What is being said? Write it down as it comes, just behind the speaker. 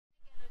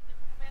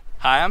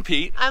Hi, I'm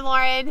Pete. I'm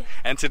Lauren.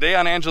 And today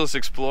on Angelus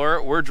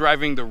Explorer, we're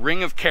driving the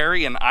Ring of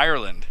Kerry in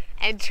Ireland.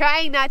 And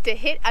trying not to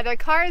hit other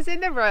cars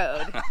in the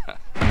road.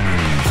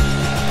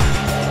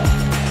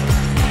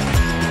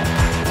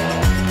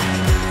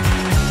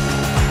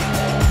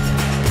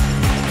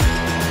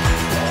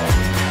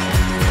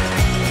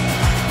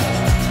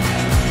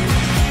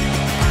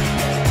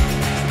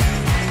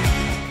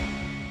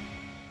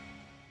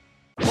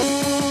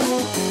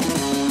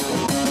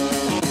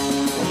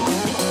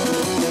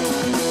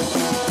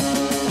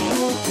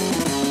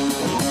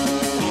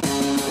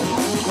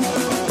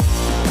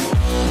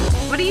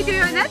 What are you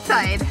doing on that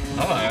side?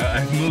 Oh,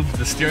 I've moved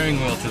the steering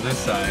wheel to this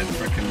side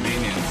for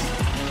convenience.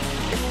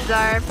 This is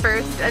our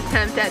first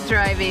attempt at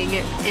driving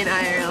in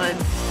Ireland.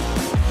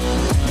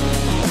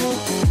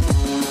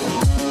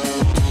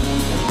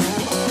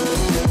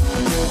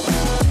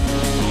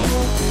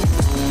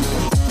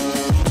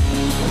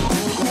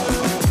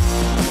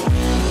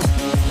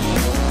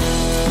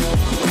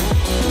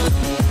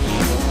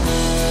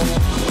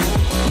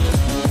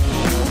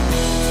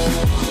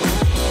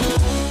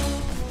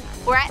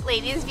 We're at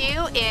Ladies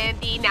View in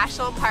the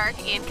National Park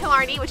in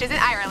Killarney, which is in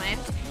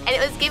Ireland, and it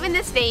was given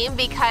this name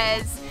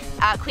because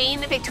Queen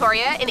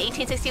Victoria in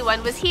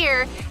 1861 was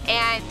here,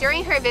 and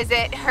during her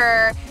visit,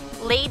 her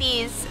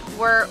ladies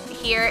were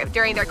here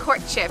during their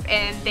courtship,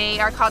 and they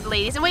are called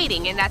ladies in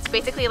waiting, and that's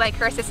basically like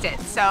her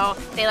assistants. So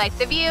they liked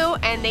the view,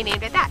 and they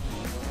named it that.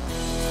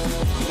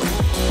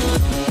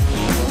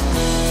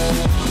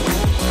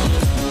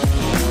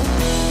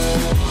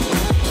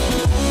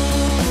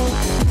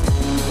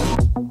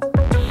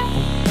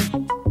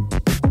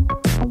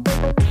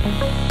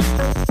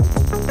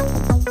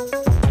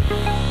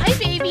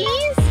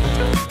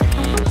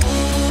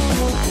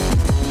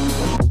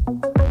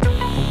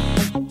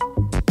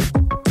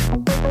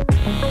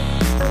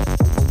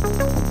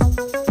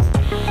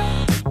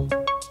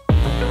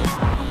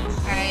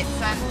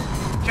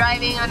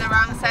 Driving on the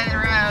wrong side of the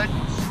road.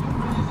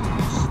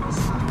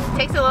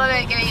 Takes a little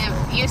bit getting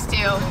used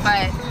to,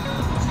 but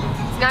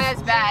it's not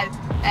as bad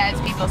as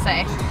people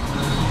say.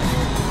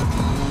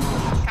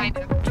 Kind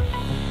of.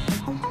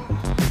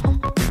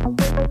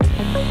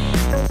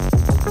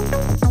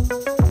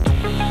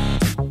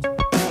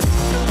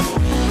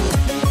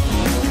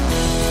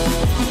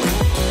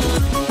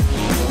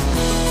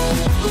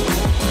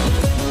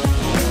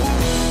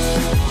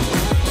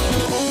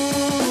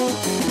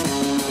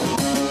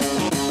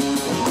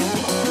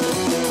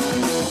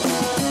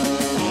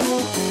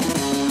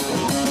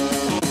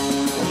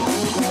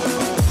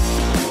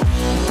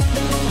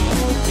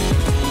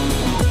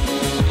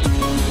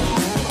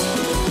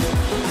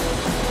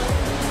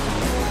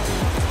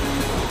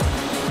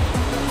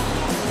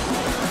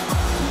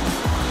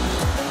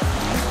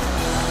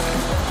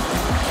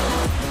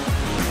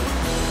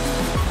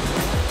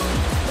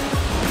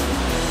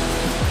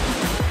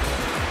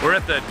 We're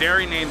at the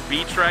Derrynane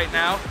Beach right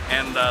now,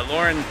 and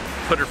Lauren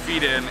put her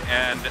feet in,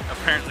 and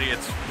apparently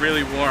it's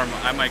really warm.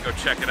 I might go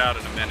check it out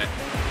in a minute.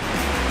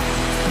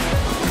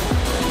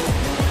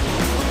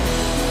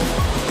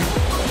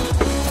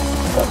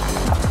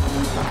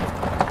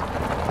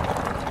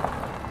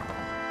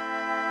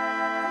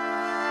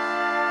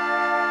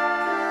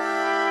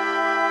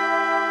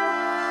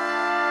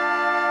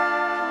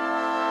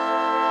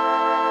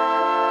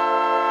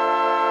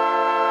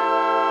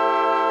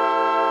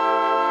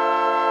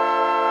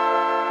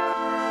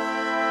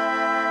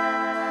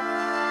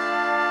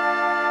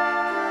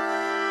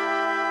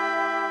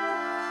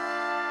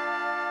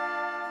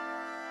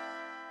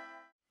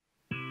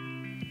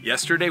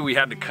 Yesterday we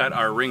had to cut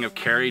our Ring of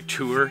Kerry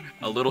tour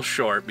a little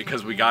short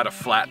because we got a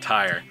flat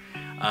tire.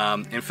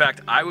 In fact,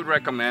 I would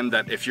recommend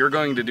that if you're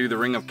going to do the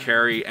Ring of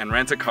Kerry and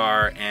rent a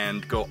car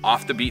and go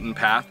off the beaten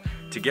path,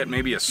 to get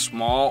maybe a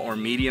small or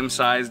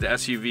medium-sized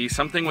SUV,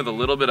 something with a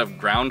little bit of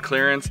ground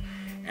clearance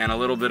and a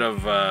little bit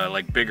of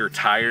like bigger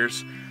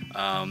tires.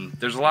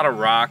 There's a lot of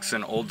rocks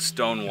and old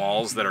stone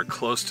walls that are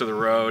close to the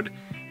road,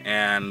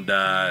 and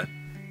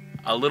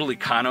a little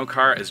econo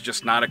car is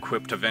just not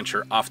equipped to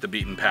venture off the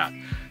beaten path.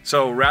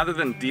 So rather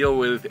than deal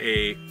with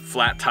a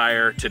flat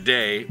tire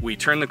today, we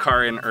turned the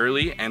car in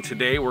early, and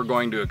today we're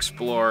going to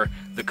explore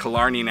the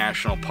Killarney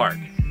National Park.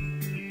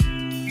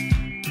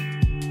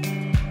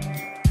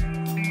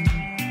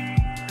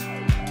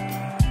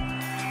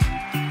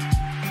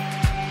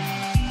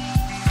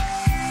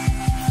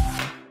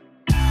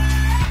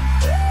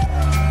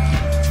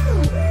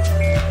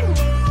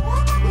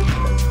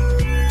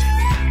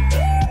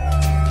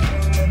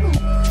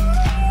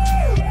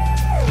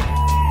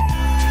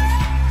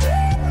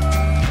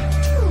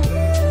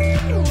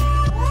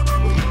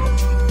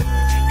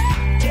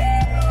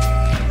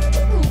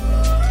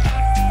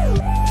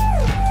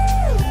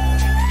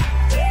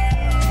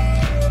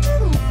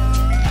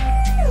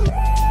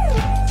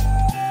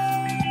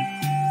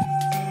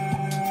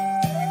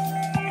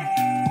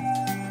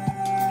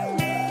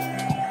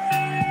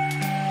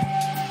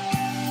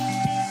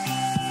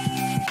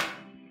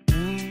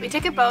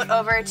 took a boat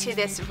over to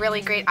this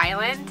really great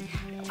island.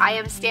 I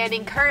am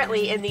standing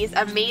currently in these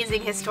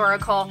amazing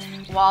historical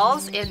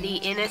walls in the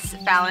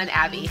Innisfallen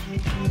Abbey.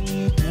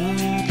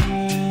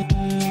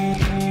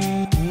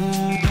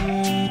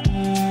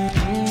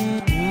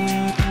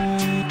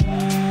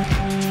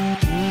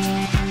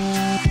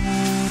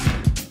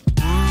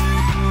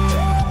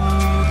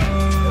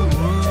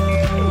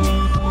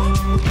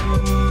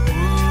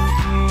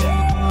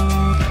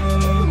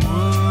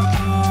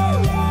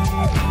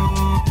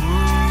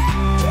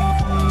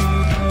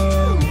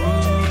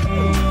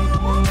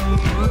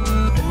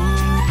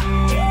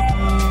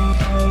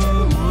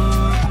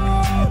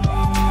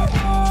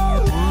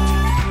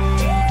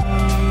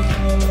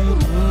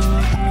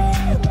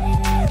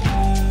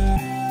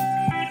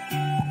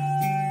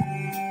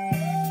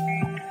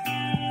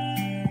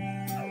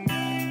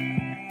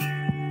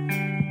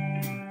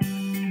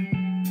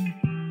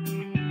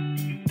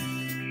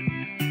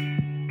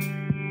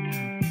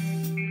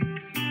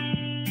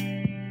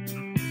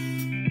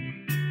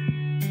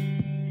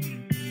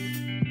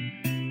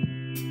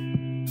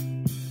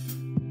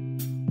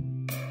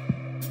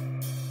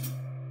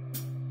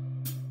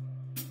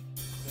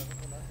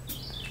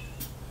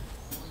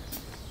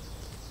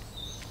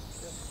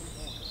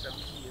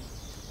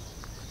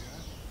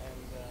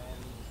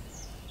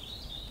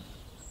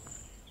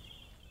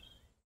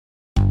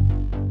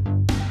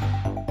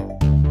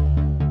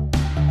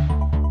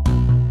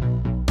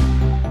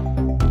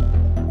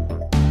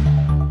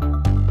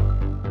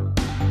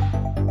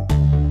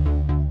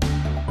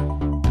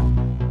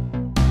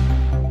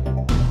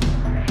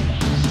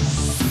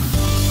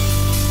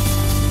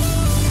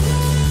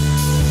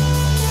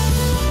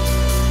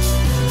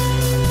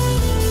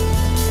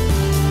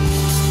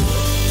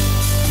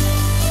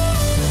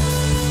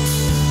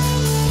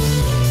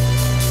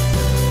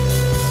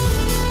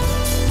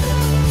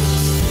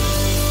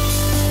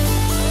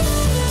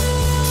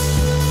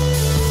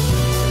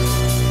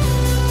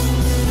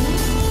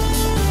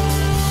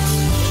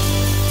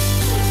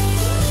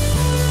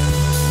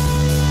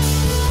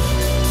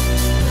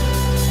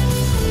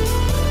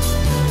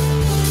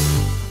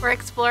 We're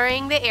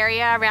exploring the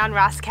area around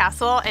Ross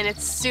Castle and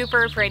it's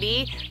super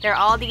pretty. There are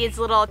all these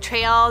little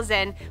trails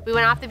and we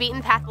went off the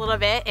beaten path a little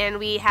bit and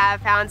we have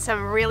found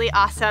some really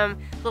awesome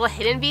little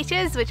hidden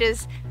beaches, which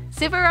is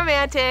super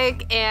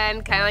romantic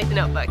and kind of like The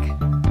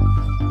Notebook.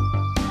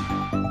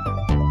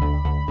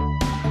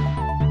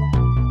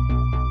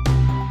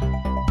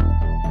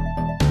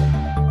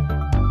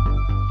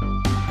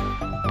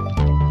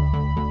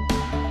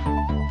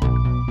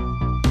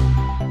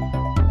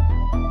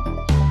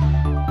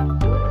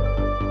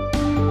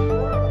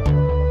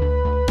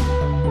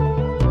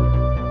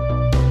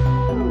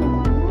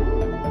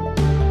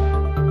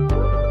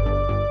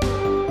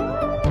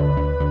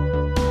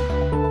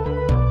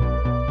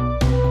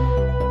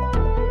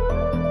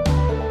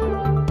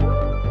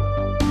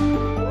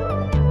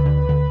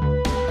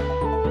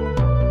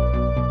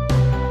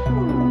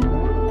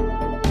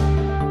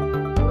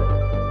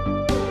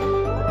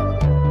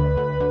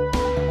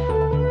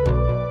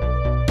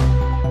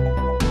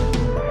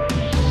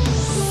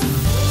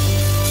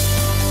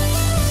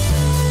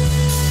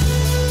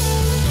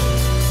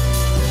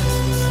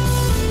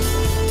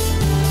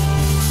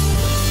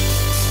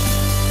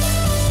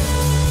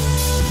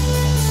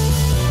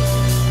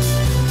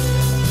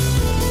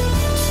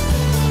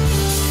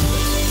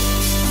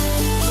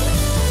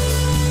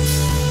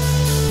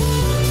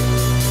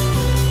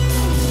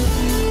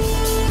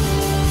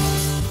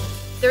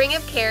 The Ring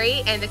of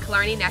Kerry and the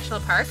Killarney National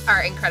Park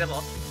are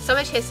incredible. So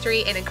much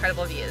history and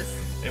incredible views.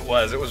 It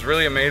was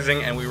really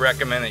amazing, and we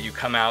recommend that you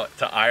come out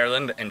to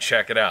Ireland and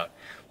check it out.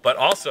 But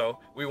also,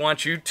 we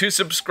want you to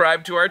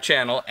subscribe to our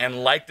channel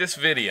and like this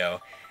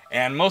video,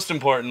 and most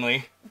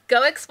importantly,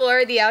 go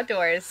explore the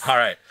outdoors. All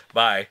right,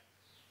 bye.